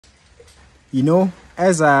You know,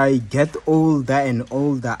 as I get older and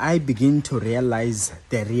older, I begin to realize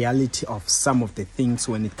the reality of some of the things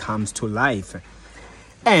when it comes to life.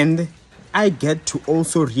 And I get to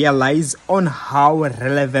also realize on how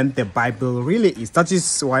relevant the Bible really is. That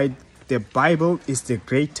is why the Bible is the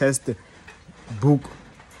greatest book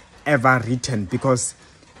ever written, because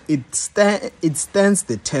it stands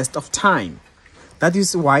the test of time. That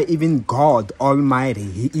is why even God Almighty,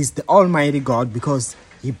 He is the Almighty God, because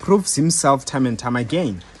He proves Himself time and time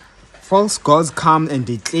again. False gods come and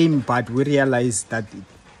they claim, but we realize that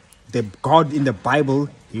the God in the Bible,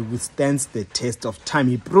 He withstands the test of time.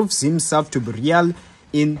 He proves Himself to be real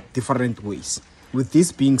in different ways. With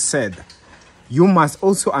this being said, you must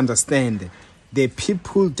also understand the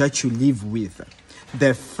people that you live with,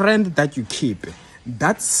 the friend that you keep,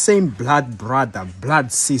 that same blood brother,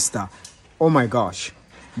 blood sister. Oh my gosh,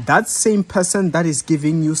 that same person that is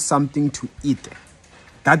giving you something to eat,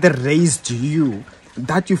 that raised you,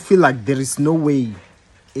 that you feel like there is no way.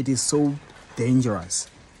 It is so dangerous.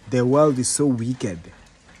 The world is so wicked.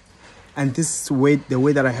 And this is the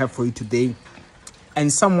way that I have for you today.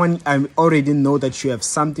 And someone, I already know that you have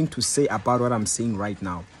something to say about what I'm saying right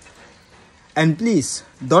now. And please,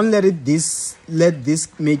 don't let this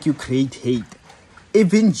make you create hate.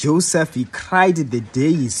 Even Joseph, he cried the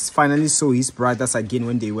day he finally saw his brothers again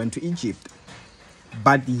when they went to Egypt.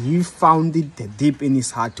 But he found it deep in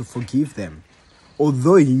his heart to forgive them.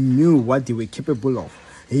 Although he knew what they were capable of.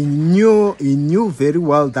 He knew very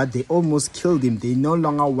well that they almost killed him. They no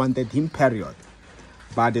longer wanted him, period.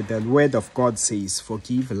 But the word of God says,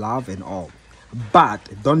 forgive, love, and all. But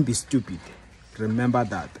don't be stupid. Remember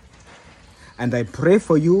that. And I pray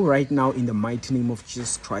for you right now in the mighty name of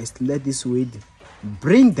Jesus Christ. Let this word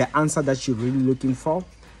bring the answer that you're really looking for.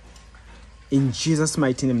 In Jesus'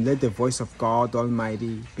 mighty name, let the voice of God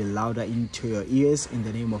Almighty be louder into your ears. In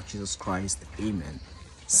the name of Jesus Christ, amen.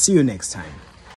 See you next time.